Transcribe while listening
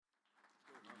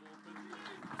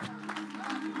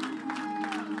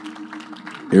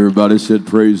Everybody said,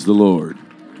 praise the Lord.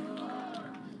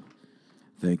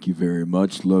 Thank you very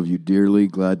much. Love you dearly.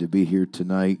 Glad to be here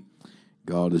tonight.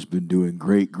 God has been doing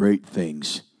great, great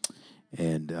things.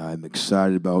 And I'm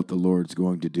excited about what the Lord's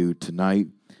going to do tonight.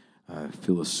 I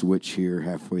feel a switch here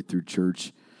halfway through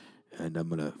church, and I'm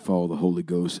going to follow the Holy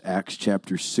Ghost. Acts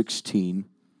chapter 16,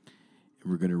 and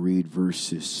we're going to read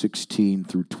verses 16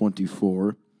 through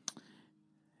 24.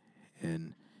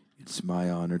 And it's my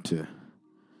honor to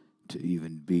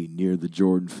even be near the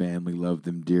Jordan family, love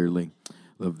them dearly,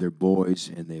 love their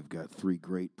boys, and they've got 3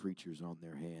 great preachers on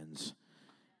their hands.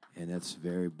 And that's a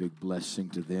very big blessing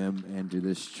to them and to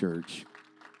this church.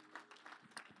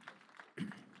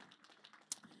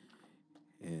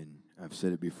 And I've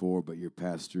said it before, but your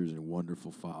pastor is a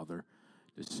wonderful father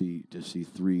to see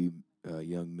 3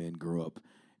 young men grow up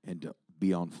and to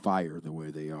be on fire the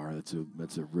way they are.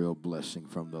 That's a real blessing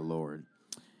from the Lord.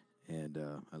 And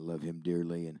I love him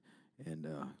dearly, and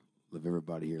love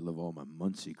everybody here. Love all my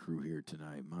Muncie crew here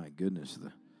tonight. My goodness,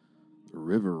 the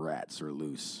river rats are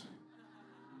loose.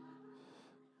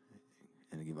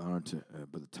 And I give honor to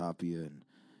Brother Tapia and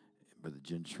Brother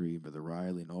Gentry, Brother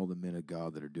Riley, and all the men of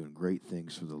God that are doing great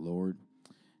things for the Lord.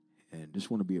 And just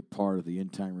want to be a part of the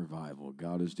end-time revival.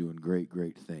 God is doing great,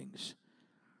 great things.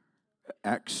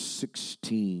 Acts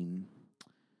 16.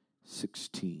 It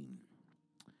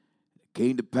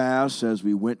came to pass as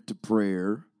we went to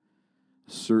prayer,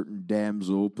 a certain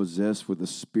damsel possessed with a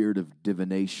spirit of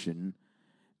divination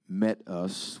met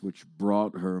us, which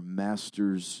brought her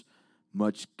masters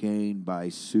much gain by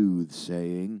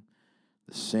soothsaying.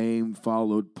 The same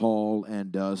followed Paul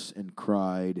and us and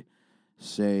cried,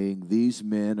 saying, These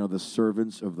men are the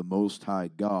servants of the Most High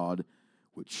God,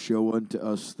 which show unto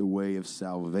us the way of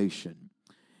salvation.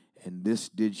 And this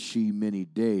did she many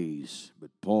days.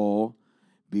 But Paul,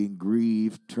 being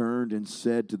grieved, turned and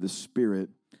said to the Spirit,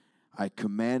 I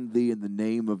command thee in the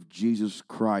name of Jesus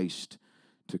Christ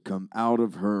to come out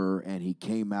of her. And he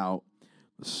came out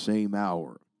the same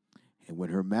hour. And when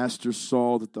her masters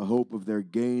saw that the hope of their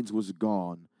gains was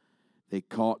gone, they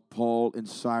caught Paul and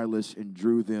Silas and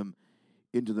drew them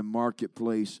into the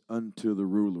marketplace unto the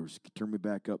rulers. Turn me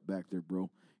back there, bro,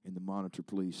 in the monitor,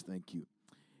 please. Thank you.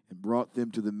 And brought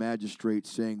them to the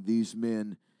magistrates, saying, These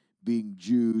men, being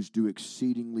Jews, do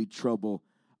exceedingly trouble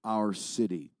our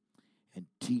city, and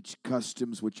teach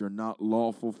customs which are not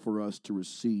lawful for us to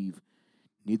receive,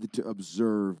 neither to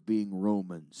observe, being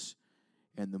Romans.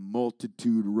 And the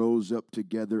multitude rose up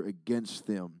together against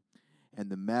them, and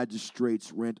the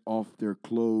magistrates rent off their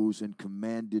clothes and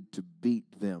commanded to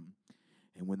beat them.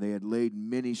 And when they had laid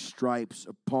many stripes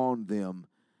upon them,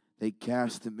 they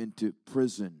cast them into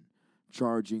prison,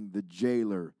 charging the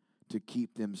jailer to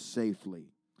keep them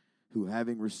safely, who,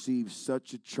 having received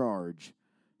such a charge,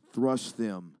 thrust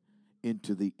them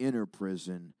into the inner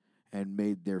prison and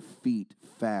made their feet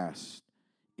fast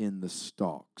in the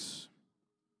stocks.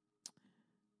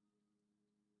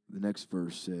 The next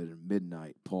verse said, At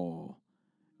midnight, Paul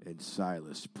and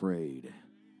Silas prayed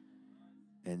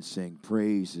and sang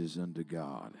praises unto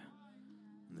God.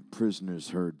 And the prisoners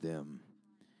heard them,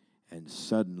 and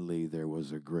suddenly there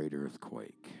was a great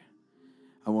earthquake.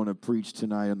 I want to preach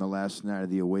tonight on the last night of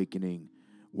the awakening,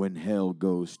 when hell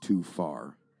goes too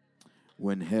far.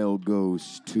 When hell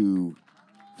goes too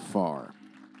far.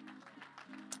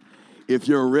 If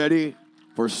you're ready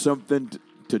for something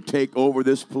to take over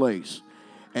this place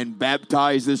and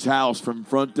baptize this house from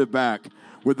front to back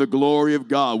with the glory of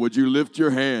God, would you lift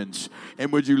your hands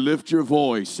and would you lift your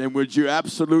voice and would you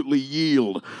absolutely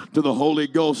yield to the Holy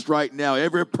Ghost right now?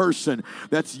 Every person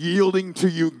that's yielding to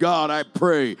you, God, I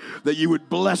pray that you would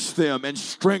bless them and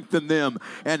strengthen them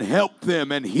and help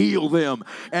them and heal them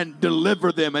and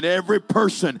deliver them. And every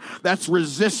person that's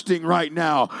resisting right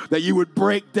now, that you would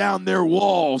break down their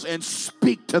walls and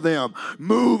speak to them.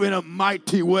 Move in a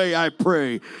mighty way, I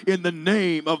pray, in the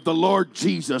name of the Lord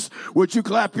Jesus. Would you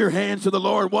clap your hands to the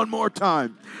Lord one more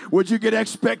time? Would you get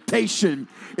expectation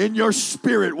in your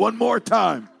spirit one more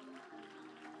time?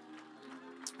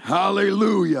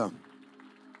 Hallelujah.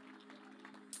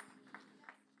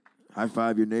 High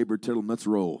five your neighbor, tell them, let's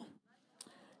roll.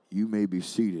 You may be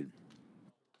seated.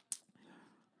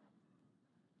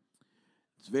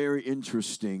 It's very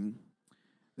interesting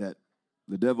that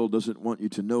the devil doesn't want you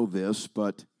to know this,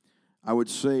 but I would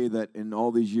say that in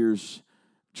all these years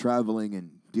traveling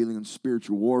and dealing in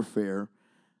spiritual warfare,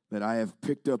 that I have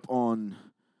picked up on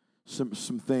some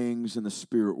things in the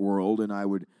spirit world, and I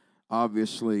would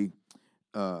obviously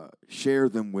share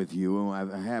them with you. I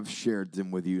have shared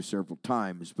them with you several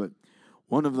times, but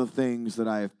one of the things that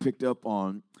I have picked up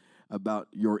on about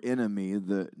your enemy,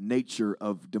 the nature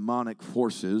of demonic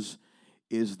forces,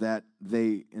 is that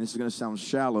they, and this is going to sound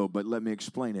shallow, but let me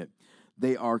explain it.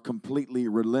 They are completely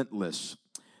relentless.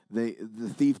 The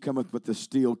thief cometh but to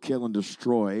steal, kill, and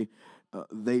destroy.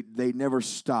 They never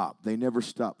stop. They never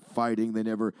stop fighting. They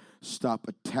never stop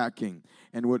attacking.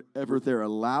 And whatever they're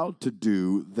allowed to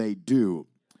do, they do.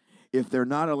 If they're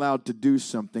not allowed to do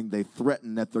something, they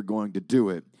threaten that they're going to do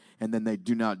it. And then they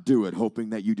do not do it,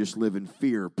 hoping that you just live in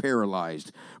fear,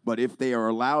 paralyzed. But if they are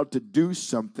allowed to do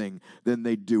something, then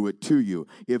they do it to you.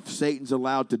 If Satan's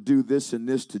allowed to do this and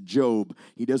this to Job,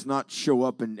 he does not show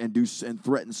up and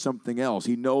threaten something else.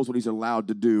 He knows what he's allowed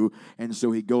to do, and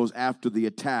so he goes after the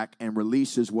attack and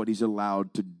releases what he's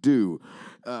allowed to do.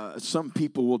 Some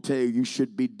people will tell you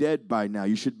should be dead by now.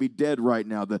 You should be dead right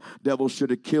now. The devil should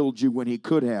have killed you when he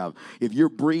could have. If you're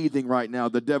breathing right now,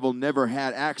 the devil never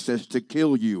had access to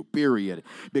kill you, period.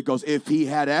 Because if he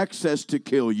had access to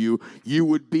kill you, you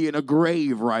would be in a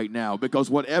grave right now. Because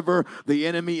whatever the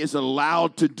enemy is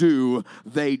allowed to do,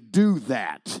 they do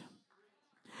that.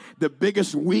 The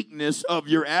biggest weakness of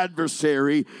your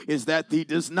adversary is that he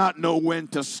does not know when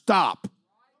to stop.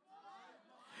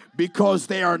 Because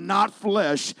they are not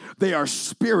flesh, they are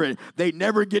spirit. They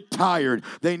never get tired.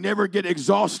 They never get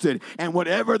exhausted. And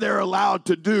whatever they're allowed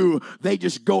to do, they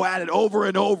just go at it over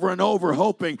and over and over,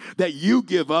 hoping that you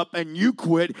give up and you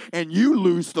quit and you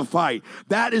lose the fight.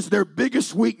 That is their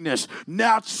biggest weakness,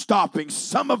 not stopping.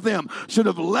 Some of them should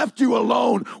have left you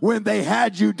alone when they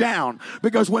had you down.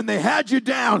 Because when they had you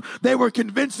down, they were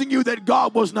convincing you that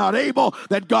God was not able,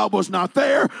 that God was not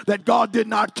there, that God did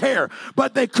not care.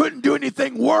 But they couldn't do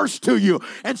anything worse to you.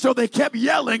 And so they kept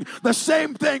yelling the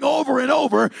same thing over and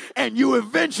over, and you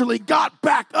eventually got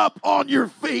back up on your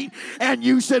feet and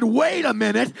you said, wait a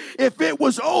minute, if it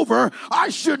was over, I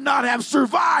should not have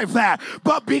survived that.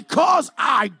 But because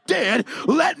I did,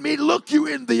 let me look you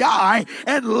in the eye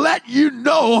and let you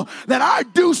know that I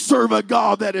do serve a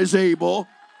God that is able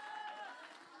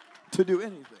to do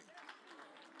anything.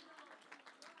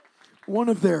 One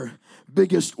of their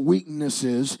biggest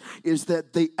weaknesses is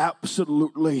that they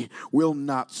absolutely will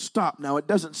not stop. Now, it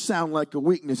doesn't sound like a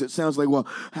weakness. It sounds like, well,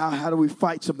 how do we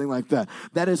fight something like that?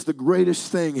 That is the greatest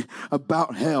thing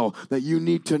about hell that you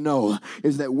need to know,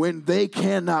 is that when they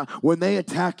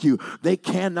attack you, they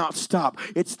cannot stop.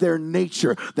 It's their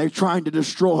nature. They're trying to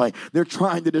destroy.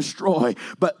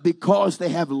 But because they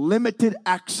have limited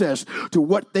access to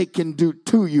what they can do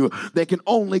to you, they can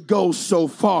only go so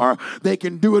far. They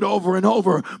can do it over and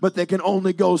over, but they can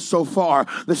only go so far.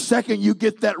 The second you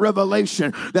get that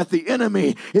revelation that the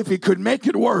enemy, if he could make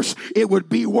it worse, it would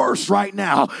be worse right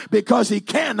now, because he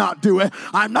cannot do it.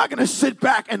 I'm not going to sit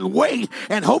back and wait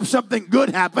and hope something good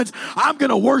happens. I'm going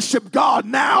to worship God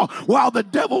now while the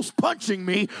devil's punching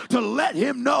me, to let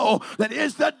him know that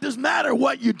that doesn't matter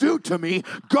what you do to me,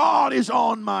 God is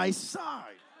on my side.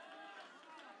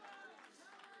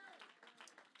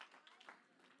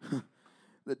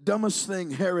 The dumbest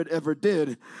thing Herod ever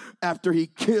did after he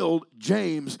killed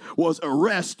James was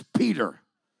arrest Peter.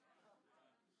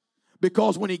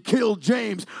 Because when he killed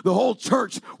James, the whole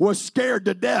church was scared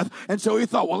to death. And so he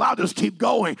thought, well, I'll just keep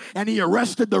going. And he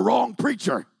arrested the wrong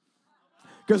preacher.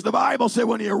 Because the Bible said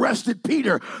when he arrested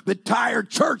Peter, the entire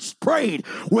church prayed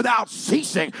without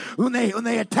ceasing. When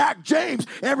they attacked James,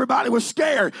 everybody was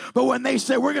scared. But when they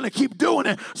said, we're going to keep doing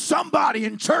it, somebody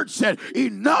in church said,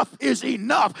 enough is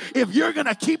enough. If you're going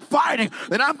to keep fighting,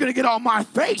 then I'm going to get on my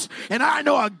face. And I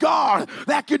know a God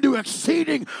that can do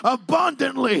exceeding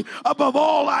abundantly above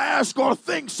all I ask or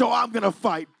think, so I'm going to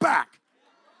fight back.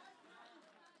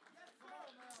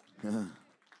 And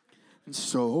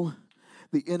so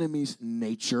the enemy's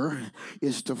nature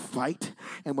is to fight,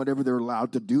 and whatever they're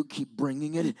allowed to do, keep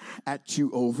bringing it at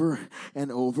you over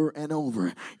and over and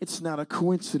over. It's not a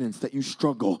coincidence that you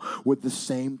struggle with the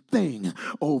same thing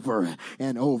over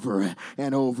and over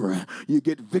and over. You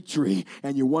get victory,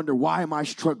 and you wonder, why am I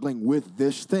struggling with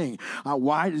this thing?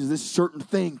 Why does this certain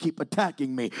thing keep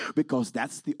attacking me? Because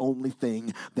that's the only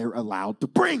thing they're allowed to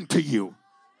bring to you.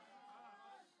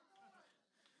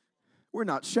 We're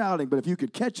not shouting, but if you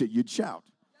could catch it, you'd shout.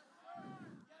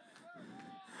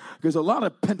 Because a lot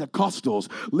of Pentecostals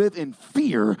live in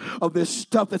fear of this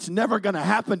stuff that's never going to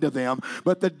happen to them.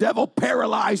 But the devil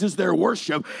paralyzes their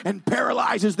worship and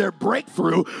paralyzes their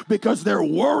breakthrough because they're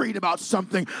worried about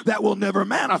something that will never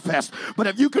manifest. But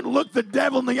if you can look the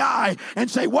devil in the eye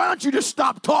and say, why don't you just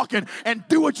stop talking and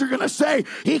do what you're going to say?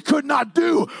 He could not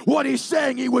do what he's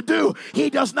saying he would do.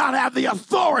 He does not have the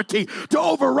authority to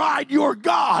override your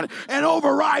God and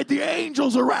override the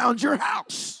angels around your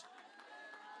house.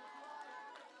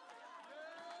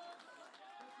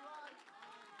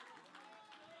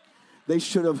 They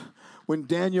should have, when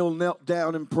Daniel knelt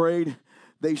down and prayed,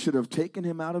 They should have taken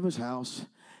him out of his house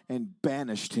and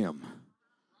banished him.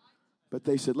 But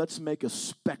they said, let's make a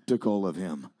spectacle of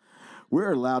him.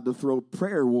 We're allowed to throw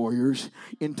prayer warriors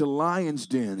into lions'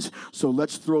 dens. So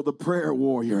let's throw the prayer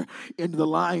warrior into the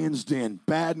lion's den.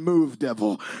 Bad move,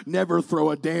 devil. Never throw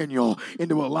a Daniel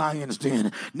into a lion's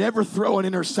den. Never throw an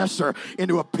intercessor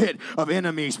into a pit of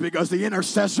enemies, because the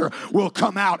intercessor will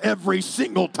come out every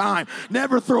single time.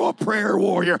 Never throw a prayer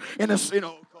warrior in a,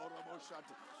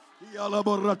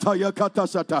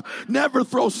 never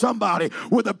throw somebody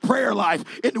with a prayer life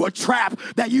into a trap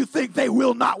that you think they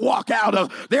will not walk out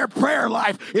of. Their prayer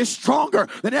life is stronger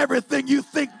than everything you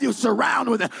think you surround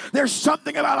with it. There's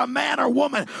something about a man or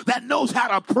woman that knows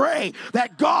how to pray,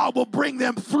 that God will bring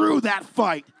them through that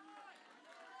fight.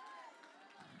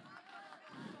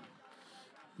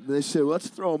 They said, let's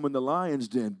throw him in the lion's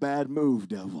den. Bad move,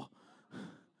 devil.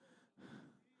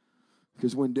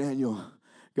 Because when Daniel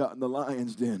got in the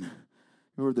lion's den,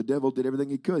 remember, the devil did everything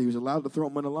he could. He was allowed to throw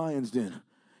him in the lion's den.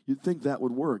 You'd think that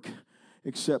would work,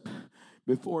 except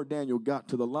before Daniel got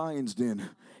to the lion's den,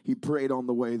 he prayed on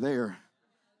the way there.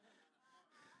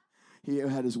 He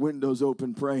had his windows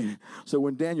open praying. So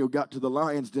when Daniel got to the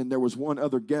lion's den, there was one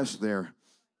other guest there.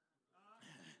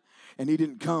 And he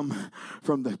didn't come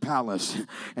from the palace,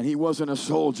 and he wasn't a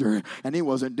soldier, and he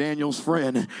wasn't Daniel's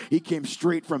friend. He came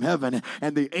straight from heaven,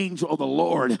 and the angel of the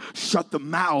Lord shut the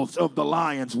mouths of the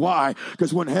lions. Why?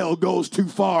 Because when hell goes too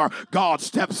far, God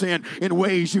steps in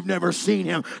ways you've never seen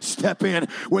him step in.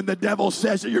 When the devil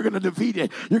says that you're going to defeat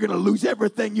it, you're going to lose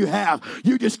everything you have,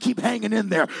 you just keep hanging in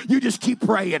there. You just keep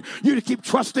praying. You just keep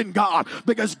trusting God,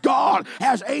 because God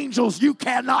has angels you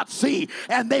cannot see,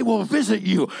 and they will visit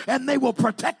you, and they will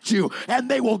protect you,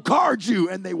 and they will guard you,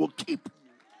 and they will keep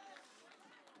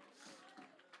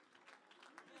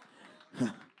you.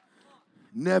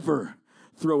 Never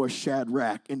throw a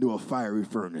Shadrach into a fiery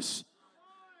furnace.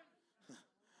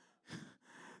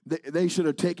 They should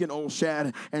have taken old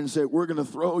Shad and said, we're going to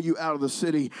throw you out of the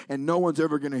city, and no one's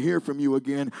ever going to hear from you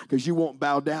again, because you won't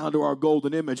bow down to our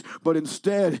golden image. But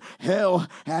instead, hell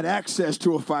had access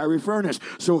to a fiery furnace.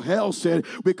 So hell said,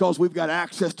 because we've got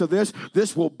access to this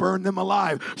will burn them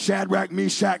alive. Shadrach,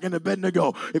 Meshach, and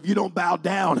Abednego, if you don't bow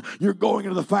down, you're going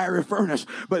into the fiery furnace.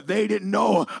 But they didn't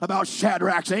know about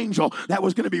Shadrach's angel that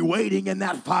was going to be waiting in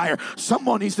that fire.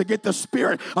 Someone needs to get the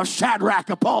spirit of Shadrach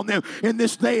upon them in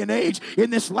this day and age, in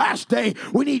this last day.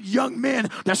 We need young men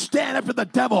to stand up to the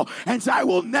devil and say, I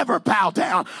will never bow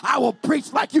down. I will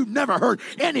preach like you've never heard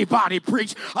anybody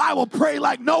preach. I will pray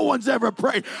like no one's ever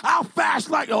prayed. I'll fast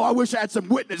like, I wish I had some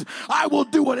witness. I will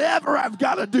do whatever I've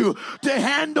got to do to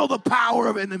handle the power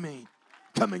of enemy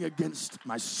coming against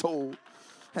my soul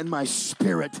and my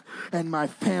spirit and my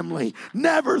family.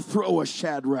 Never throw a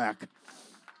Shadrach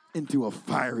into a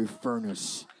fiery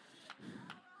furnace.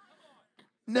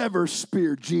 Never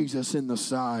spear Jesus in the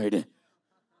side.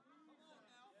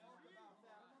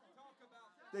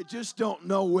 They just don't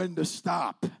know when to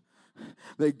stop.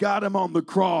 They got him on the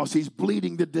cross. He's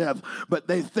bleeding to death. But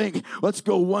they think, let's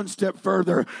go one step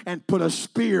further and put a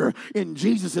spear in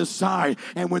Jesus' side.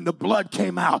 And when the blood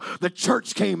came out, the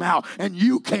church came out, and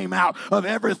you came out of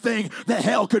everything that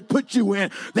hell could put you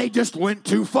in, they just went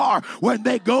too far. When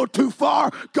they go too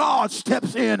far, God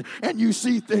steps in, and you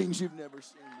see things you've never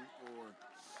seen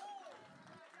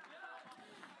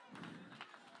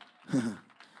before.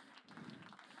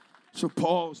 So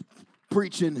Paul's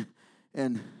preaching,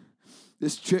 and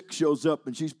this chick shows up,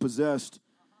 and she's possessed.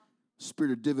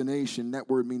 Spirit of divination, that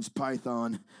word means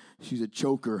python. She's a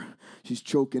choker. She's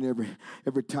choking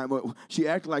every time. She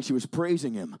acted like she was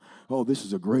praising him. Oh, this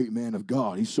is a great man of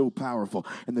God. He's so powerful.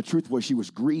 And the truth was, she was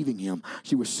grieving him.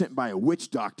 She was sent by a witch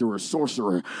doctor or a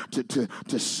sorcerer to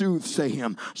soothsay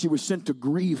him. She was sent to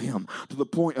grieve him to the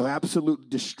point of absolute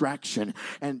distraction.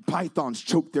 And pythons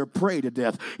choke their prey to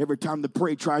death. Every time the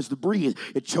prey tries to breathe,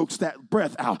 it chokes that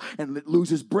breath out, and it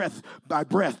loses breath by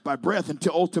breath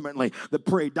until ultimately the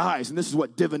prey dies. And this is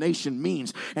what divination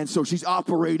means. And so she's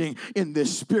operating in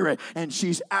this spirit, and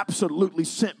she's absolutely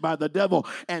sent by the devil.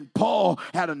 And Paul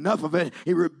had enough of it.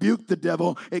 He rebuked the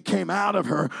devil. It came out of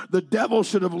her. The devil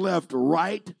should have left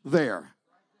right there.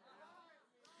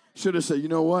 Should have said, you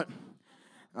know what?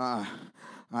 I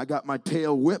got my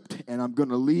tail whipped, and I'm going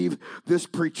to leave this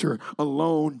preacher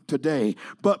alone today.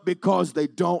 But because they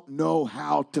don't know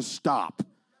how to stop,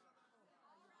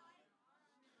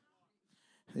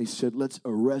 they said, let's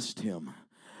arrest him,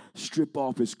 strip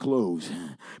off his clothes,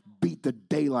 beat the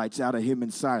daylights out of him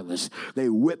and Silas. They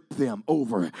whipped them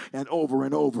over and over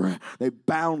and over. They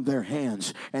bound their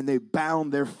hands and they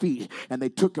bound their feet, and they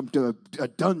took them to a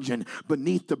dungeon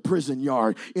beneath the prison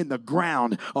yard in the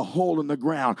ground, a hole in the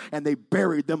ground, and they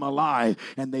buried them alive.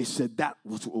 And they said, that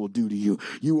was what we'll do to you.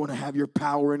 You want to have your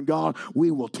power in God?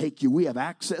 We will take you. We have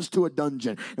access to a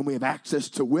dungeon, and we have access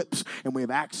to whips, and we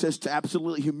have access to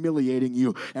absolutely humiliating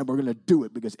you, and we're going to do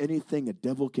it, because anything a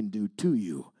devil can do to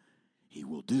you, he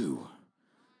will do.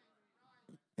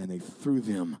 And they threw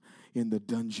them in the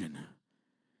dungeon.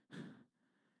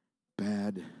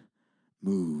 Bad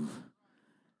move,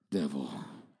 devil.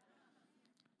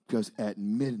 Because at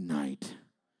midnight,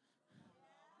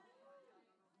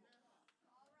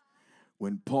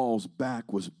 when Paul's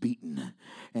back was beaten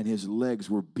and his legs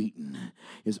were beaten,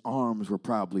 his arms were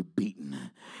probably beaten,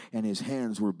 and his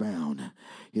hands were bound,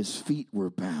 his feet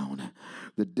were bound,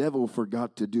 the devil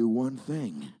forgot to do one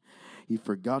thing. He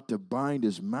forgot to bind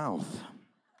his mouth.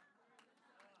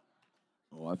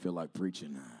 Oh, I feel like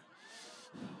preaching.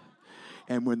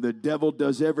 And when the devil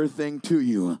does everything to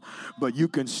you, but you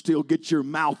can still get your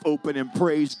mouth open and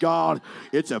praise God,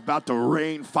 it's about to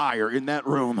rain fire in that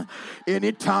room.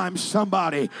 Anytime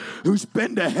somebody who's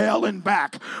been to hell and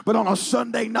back, but on a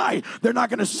Sunday night, they're not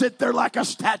going to sit there like a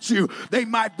statue. They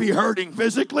might be hurting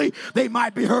physically. They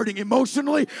might be hurting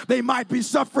emotionally. They might be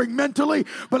suffering mentally.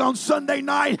 But on Sunday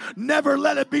night, never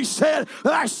let it be said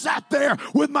that I sat there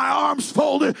with my arms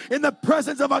folded in the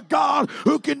presence of a God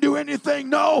who can do anything.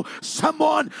 No, someone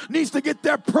needs to get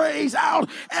their praise out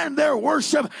and their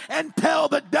worship and tell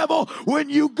the devil,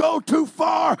 when you go too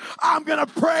far, I'm going to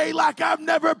pray like I've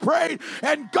never prayed,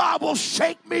 and God will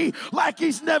shake me like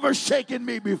he's never shaken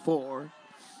me before.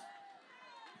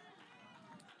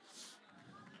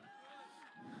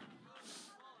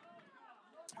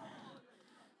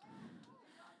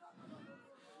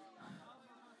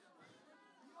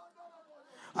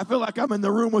 I feel like I'm in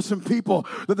the room with some people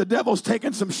that the devil's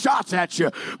taking some shots at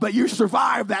you, but you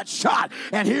survived that shot,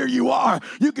 and here you are.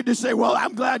 You can just say, well,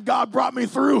 I'm glad God brought me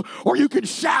through, or you can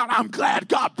shout, I'm glad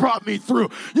God brought me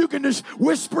through. You can just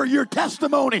whisper your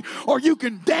testimony, or you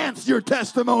can dance your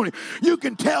testimony. You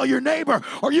can tell your neighbor,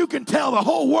 or you can tell the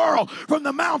whole world from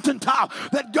the mountaintop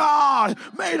that God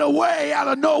made a way out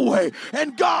of no way,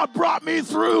 and God brought me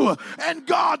through, and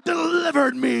God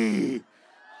delivered me.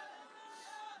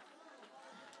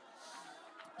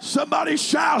 Somebody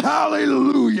shout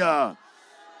hallelujah.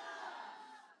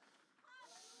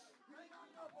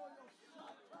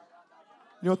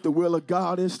 You know what the will of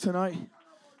God is tonight?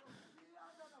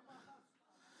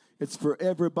 It's for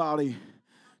everybody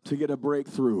to get a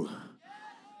breakthrough.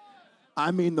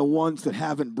 I mean the ones that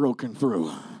haven't broken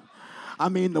through. I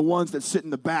mean the ones that sit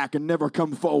in the back and never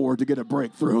come forward to get a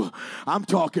breakthrough. I'm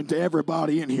talking to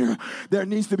everybody in here. There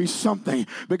needs to be something,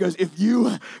 because if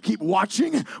you keep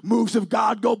watching moves of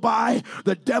God go by,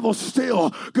 the devil's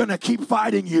still going to keep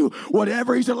fighting you.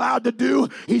 Whatever he's allowed to do,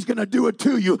 he's going to do it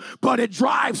to you. But it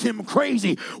drives him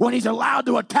crazy when he's allowed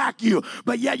to attack you,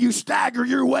 but yet you stagger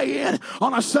your way in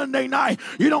on a Sunday night.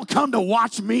 You don't come to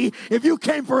watch me. If you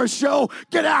came for a show,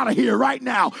 get out of here right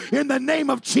now. In the name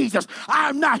of Jesus, I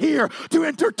am not here to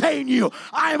entertain you.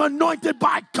 I am anointed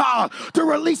by God to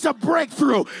release a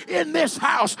breakthrough in this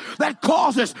house that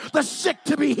causes the sick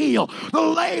to be healed, the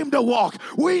lame to walk.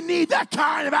 We need that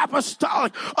kind of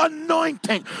apostolic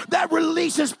anointing that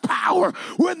releases power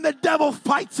when the devil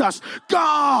fights us.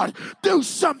 God, do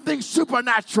something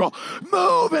supernatural.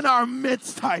 Move in our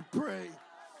midst, I pray.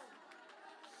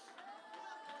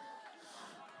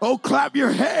 Oh, clap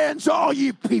your hands, all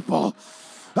ye people.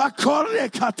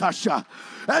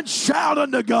 And shout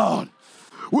unto God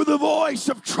with a voice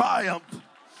of triumph.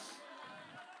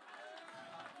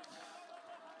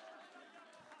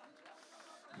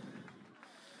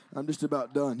 I'm just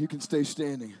about done. You can stay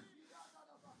standing.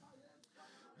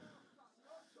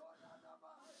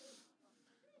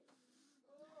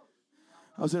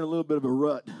 I was in a little bit of a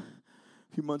rut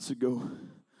a few months ago. I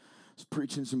was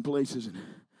preaching some places, and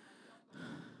I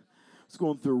was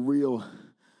going through a real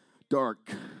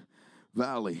dark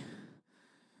valley.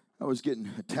 I was getting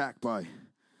attacked by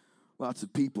lots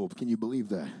of people. Can you believe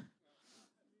that?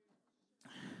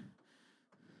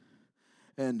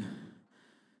 And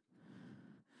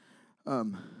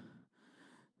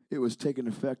it was taking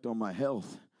effect on my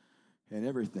health and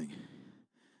everything.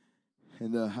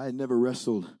 And I had never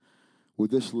wrestled with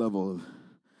this level of,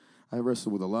 I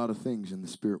wrestled with a lot of things in the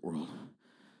spirit world.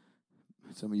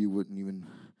 Some of you wouldn't even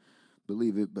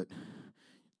believe it, but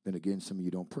then again, some of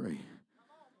you don't pray.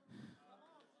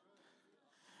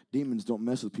 Demons don't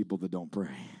mess with people that don't pray.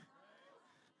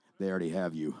 They already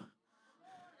have you.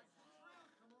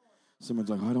 Someone's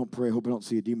like, oh, I don't pray. I hope I don't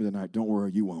see a demon tonight. Don't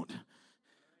worry, you won't.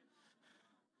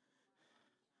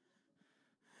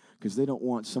 Because they don't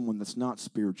want someone that's not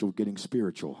spiritual getting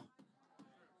spiritual.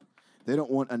 They don't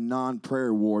want a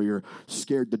non-prayer warrior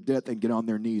scared to death and get on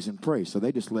their knees and pray. So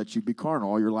they just let you be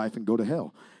carnal all your life and go to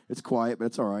hell. It's quiet, but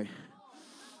it's all right.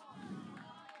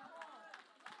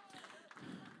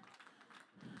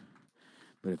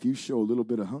 But if you show a little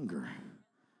bit of hunger.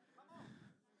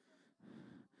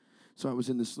 So I was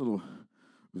in this little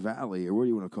valley, or what do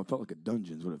you want to call it? It felt like a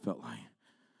dungeon is what it felt like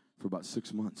for about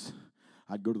 6 months.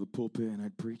 I'd go to the pulpit and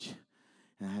I'd preach.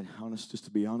 And just to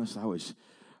be honest, I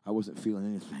wasn't feeling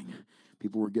anything.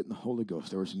 People were getting the Holy Ghost.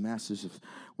 There was masses of,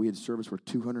 we had service where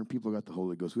 200 people got the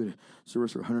Holy Ghost. We had a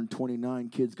service where 129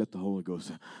 kids got the Holy Ghost.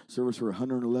 A service where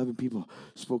 111 people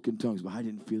spoke in tongues, but I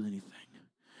didn't feel anything.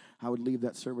 I would leave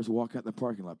that service, walk out in the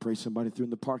parking lot, pray somebody through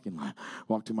in the parking lot,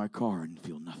 walk to my car and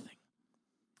feel nothing.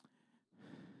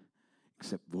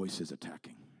 Except voices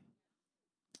attacking.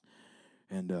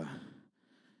 And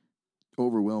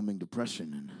overwhelming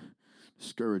depression and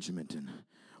discouragement and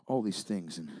all these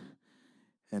things.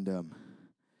 And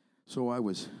so I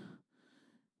was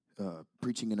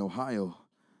preaching in Ohio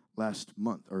last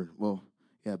month,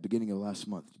 beginning of last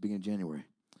month, beginning of January.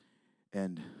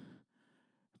 And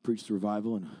preached the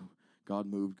revival, and God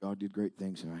moved. God did great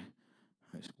things. And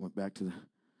I went back to the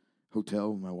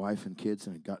hotel with my wife and kids,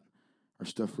 and I got our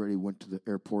stuff ready, went to the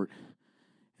airport,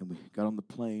 and we got on the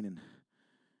plane, and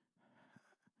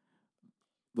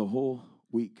the whole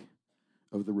week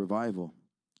of the revival,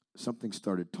 something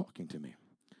started talking to me.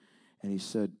 And he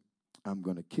said, I'm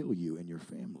going to kill you and your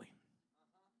family.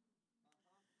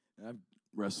 And I've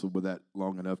wrestled with that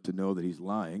long enough to know that he's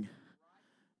lying.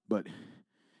 But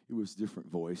it was a different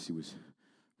voice. He was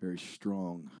very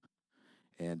strong.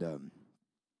 And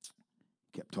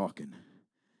kept talking.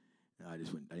 And I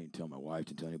didn't tell my wife,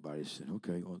 didn't tell anybody. I said,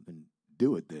 okay, well, then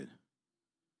do it then.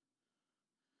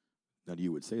 None of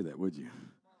you would say that, would you?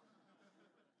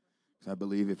 Because I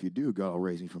believe if you do, God will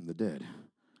raise me from the dead.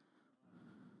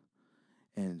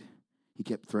 And he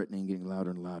kept threatening, getting louder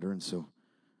and louder. And so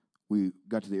we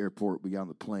got to the airport, we got on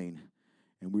the plane,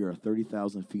 and we were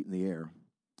 30,000 feet in the air.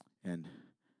 And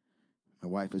my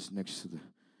wife is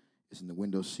in the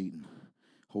window seat and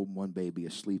holding one baby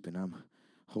asleep, and I'm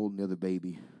holding the other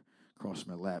baby across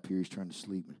my lap here. He's trying to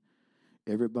sleep.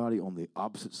 Everybody on the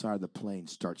opposite side of the plane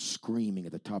starts screaming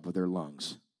at the top of their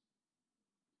lungs.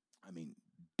 I mean,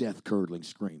 death-curdling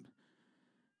scream.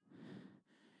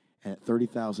 And at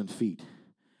 30,000 feet,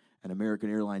 an American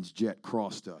Airlines jet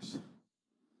crossed us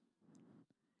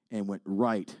and went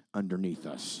right underneath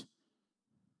us.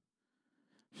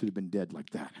 Should have been dead like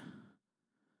that.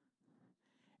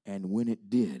 And when it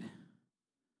did,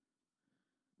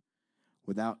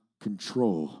 without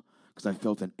control, because I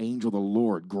felt an angel of the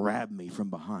Lord grab me from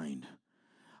behind,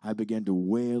 I began to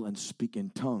wail and speak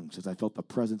in tongues as I felt the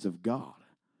presence of God.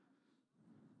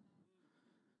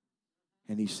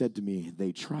 And he said to me,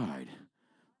 they tried,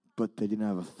 but they didn't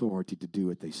have authority to do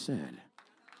what they said.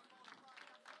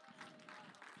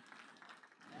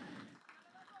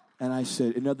 And I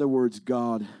said, in other words,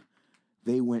 God,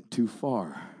 they went too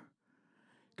far.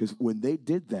 Because when they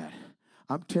did that,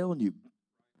 I'm telling you,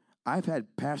 I've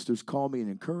had pastors call me and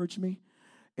encourage me,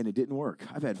 and it didn't work.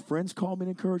 I've had friends call me and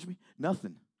encourage me,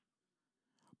 nothing.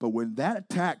 But when that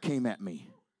attack came at me,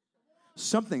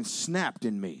 something snapped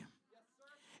in me.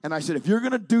 And I said, if you're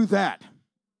going to do that,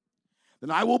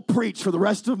 then I will preach for the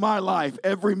rest of my life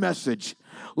every message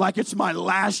like it's my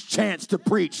last chance to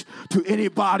preach to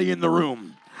anybody in the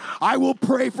room. I will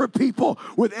pray for people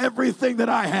with everything that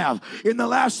I have. In the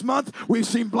last month, we've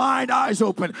seen blind eyes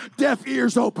open, deaf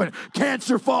ears open,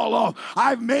 cancer fall off.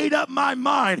 I've made up my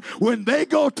mind. When they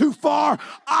go too far,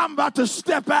 I'm about to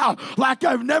step out like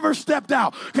I've never stepped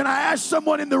out. Can I ask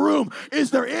someone in the room,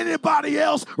 is there anybody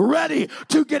else ready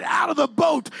to get out of the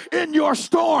boat in your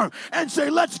storm and say,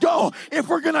 let's go. If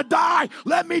we're going to die,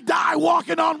 let me die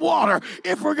walking on water.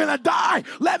 If we're going to die,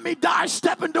 let me die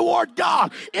stepping toward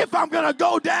God. If I'm going to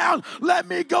go down, let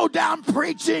me go down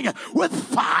preaching with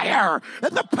fire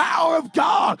that the power of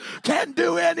God can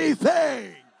do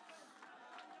anything.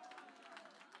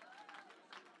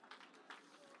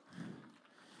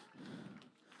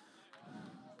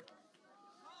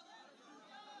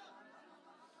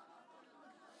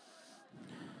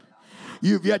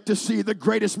 You've yet to see the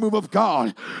greatest move of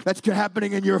God that's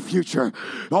happening in your future.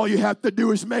 All you have to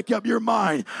do is make up your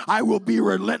mind. I will be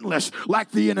relentless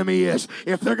like the enemy is.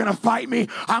 If they're going to fight me,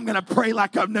 I'm going to pray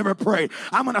like I've never prayed.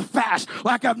 I'm going to fast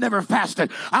like I've never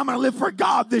fasted. I'm going to live for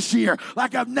God this year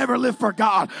like I've never lived for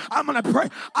God. I'm going to pray.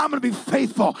 I'm going to be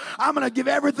faithful. I'm going to give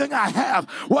everything I have.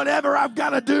 Whatever I've got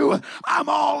to do, I'm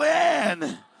all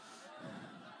in.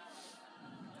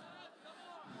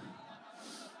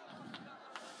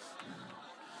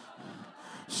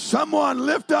 Someone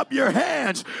lift up your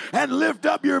hands and lift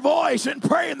up your voice and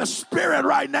pray in the Spirit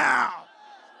right now.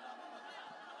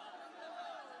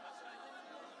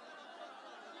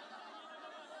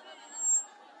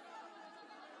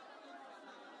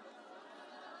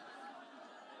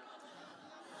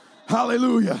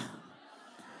 Hallelujah.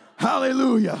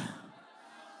 Hallelujah.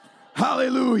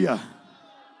 Hallelujah.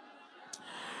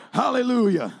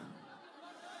 Hallelujah.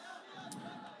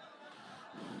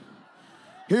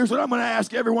 Here's what I'm going to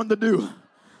ask everyone to do.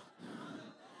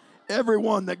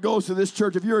 Everyone that goes to this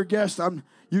church, if you're a guest,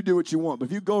 you do what you want. But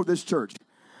if you go to this church,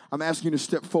 I'm asking you to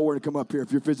step forward and come up here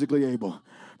if you're physically able.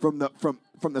 From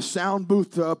the sound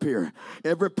booth to up here,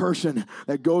 every person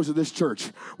that goes to this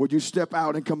church, would you step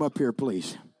out and come up here,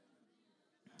 please?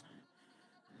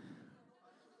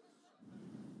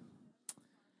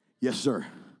 Yes, sir.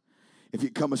 If you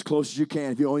come as close as you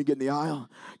can, if you only get in the aisle,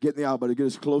 but get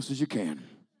as close as you can.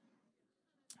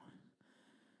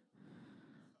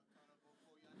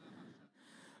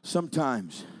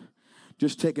 Sometimes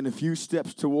just taking a few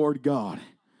steps toward God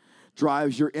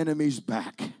drives your enemies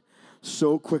back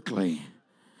so quickly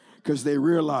because they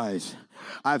realize,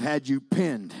 I've had you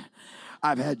pinned,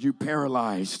 I've had you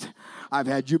paralyzed, I've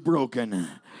had you broken,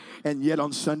 and yet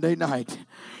on Sunday night,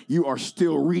 you are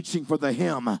still reaching for the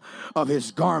hem of his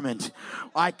garment.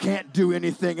 I can't do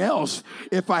anything else.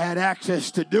 If I had access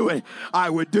to do it,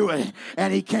 I would do it,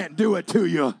 and he can't do it to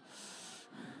you.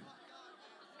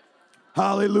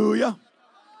 Hallelujah.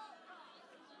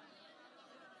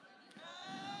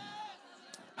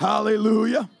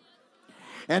 Hallelujah.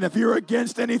 And if you're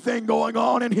against anything going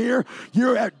on in here,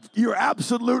 you're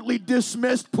absolutely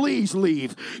dismissed. Please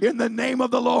leave in the name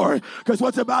of the Lord, because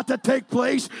what's about to take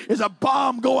place is a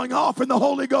bomb going off in the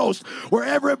Holy Ghost where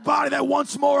everybody that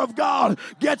wants more of God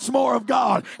gets more of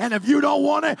God. And if you don't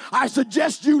want it, I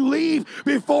suggest you leave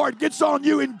before it gets on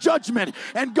you in judgment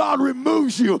and God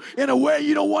removes you in a way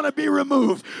you don't want to be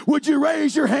removed. Would you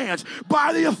raise your hands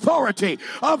by the authority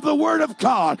of the Word of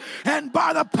God and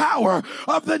by the power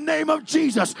of the name of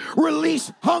Jesus?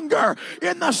 Release hunger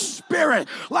in the Spirit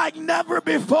like never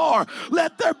before.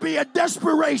 Let there be a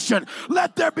desperation.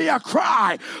 Let there be a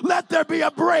cry. Let there be a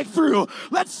breakthrough.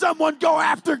 Let someone go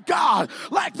after God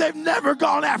like they've never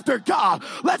gone after God.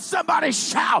 Let somebody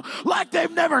shout like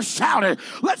they've never shouted.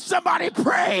 Let somebody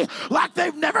pray like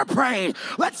they've never prayed.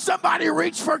 Let somebody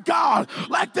reach for God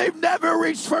like they've never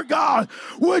reached for God.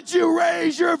 Would you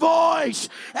raise your voice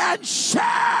and shout?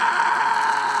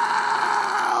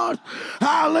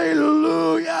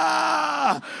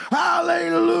 Hallelujah!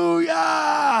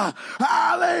 Hallelujah!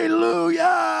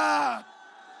 Hallelujah!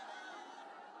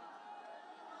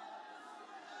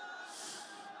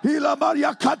 Ila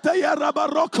Maria Kataya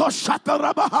Rabaroko Shata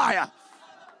Rabahaya.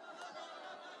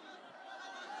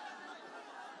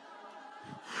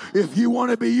 If you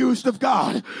want to be used of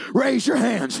God, raise your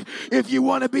hands. If you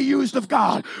want to be used of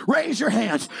God, raise your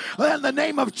hands. In the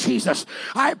name of Jesus,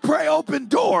 I pray open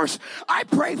doors. I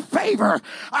pray favor.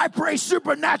 I pray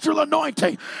supernatural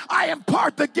anointing. I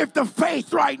impart the gift of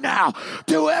faith right now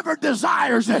to whoever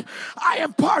desires it. I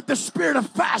impart the spirit of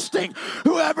fasting.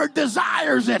 Whoever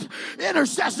desires it.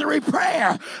 Intercessory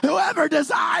prayer. Whoever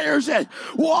desires it.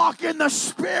 Walk in the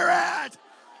Spirit.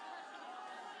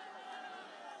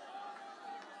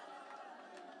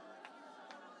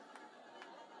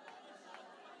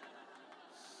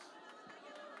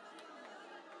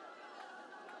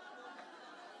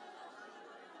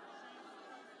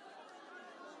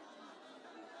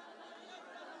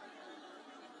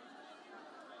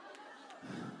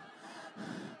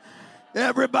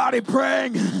 Everybody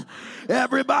praying,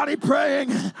 everybody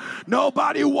praying,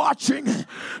 nobody watching,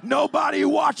 everybody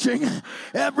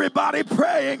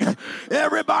praying,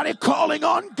 everybody calling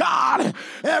on God,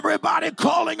 everybody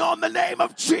calling on the name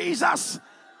of Jesus.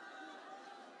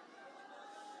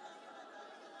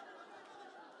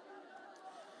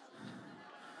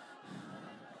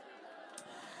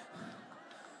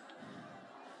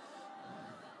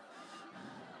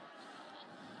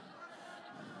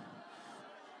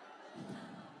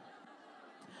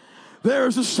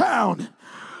 There's a sound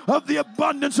of the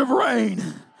abundance of rain.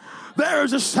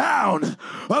 There's a sound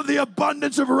of the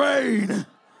abundance of rain.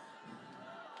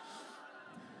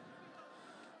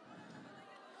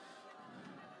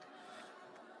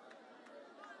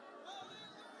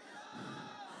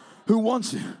 who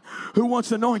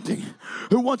wants anointing,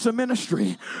 who wants a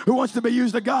ministry, who wants to be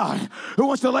used of God, who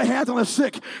wants to lay hands on the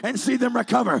sick and see them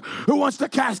recover, who wants to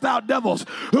cast out devils,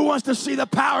 who wants to see the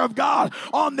power of God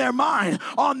on their mind,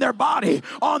 on their body,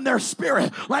 on their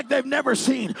spirit like they've never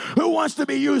seen, who wants to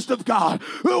be used of God,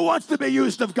 who wants to be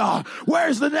used of God.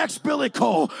 Where's the next Billy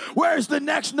Cole? Where's the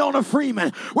next Nona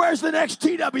Freeman? Where's the next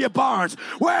T.W. Barnes?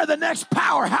 Where are the next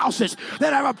powerhouses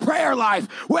that have a prayer life?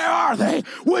 Where are they?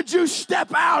 Would you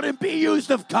step out and be used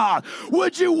of God?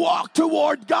 Would you walk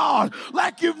toward God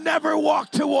like you've never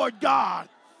walked toward God?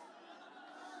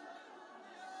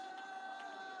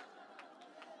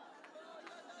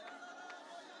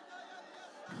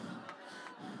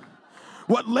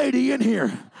 What lady in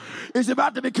here is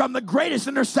about to become the greatest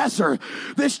intercessor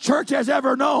this church has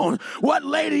ever known? What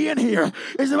lady in here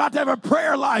is about to have a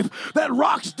prayer life that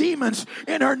rocks demons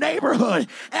in her neighborhood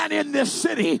and in this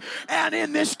city and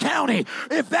in this county?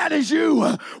 If that is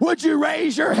you, would you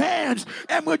raise your hands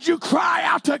and would you cry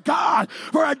out to God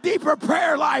for a deeper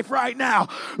prayer life right now?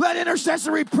 Let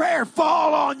intercessory prayer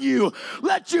fall on you.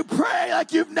 Let you pray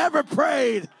like you've never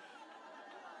prayed.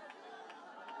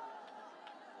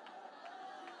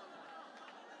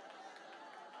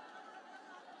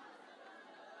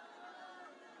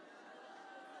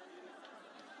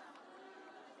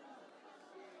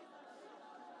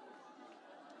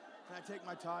 Can I take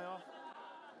my tie off?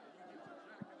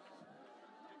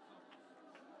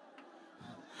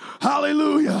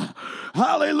 Hallelujah.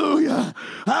 Hallelujah.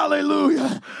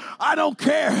 Hallelujah. I don't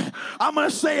care. I'm going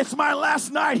to say it's my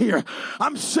last night here.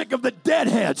 I'm sick of the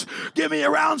deadheads. Give me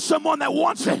around someone that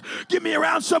wants it. Give me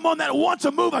around someone that wants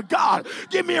a move of God.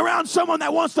 Give me around someone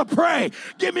that wants to pray.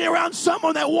 Give me around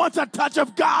someone that wants a touch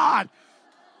of God.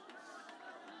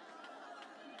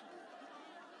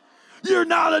 You're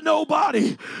not a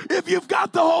nobody. If you've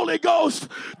got the Holy Ghost,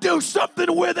 do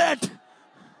something with it.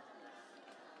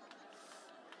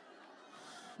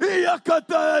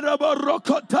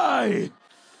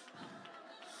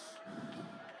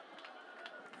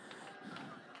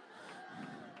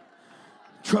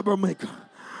 Troublemaker.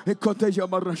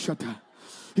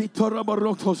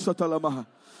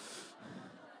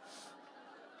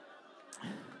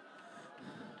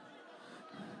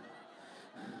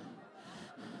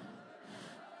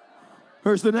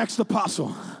 Where's the next apostle?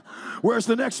 Where's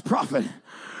the next prophet?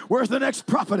 Where's the next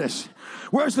prophetess?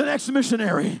 Where's the next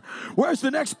missionary? Where's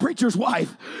the next preacher's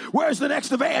wife? Where's the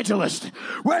next evangelist?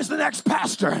 Where's the next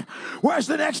pastor? Where's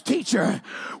the next teacher?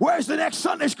 Where's the next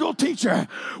Sunday school teacher?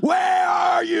 Where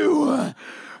are you?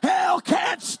 Hell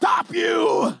can't stop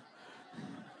you.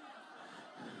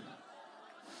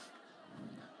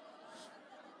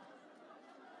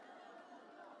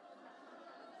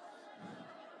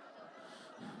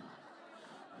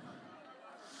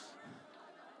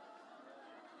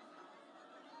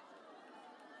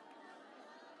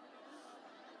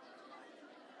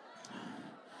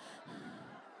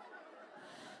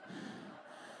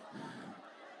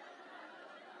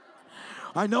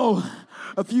 I know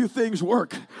a few things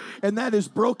work, and that is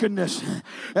brokenness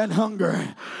and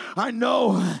hunger. I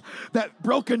know that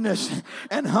brokenness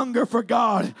and hunger for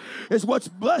God is what's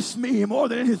blessed me more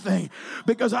than anything,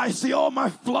 because I see all my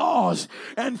flaws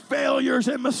and failures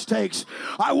and mistakes.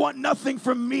 I want nothing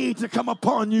from me to come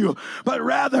upon you, but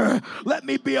rather let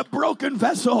me be a broken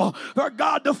vessel for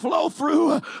God to flow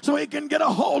through so he can get a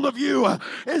hold of you.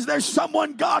 Is there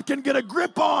someone God can get a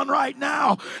grip on right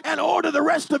now and order the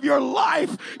rest of your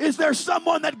life? Is there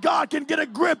someone that God can get a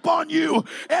grip on you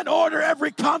and order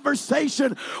every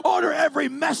conversation, order every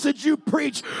message you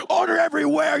preach, order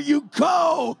everywhere you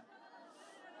go?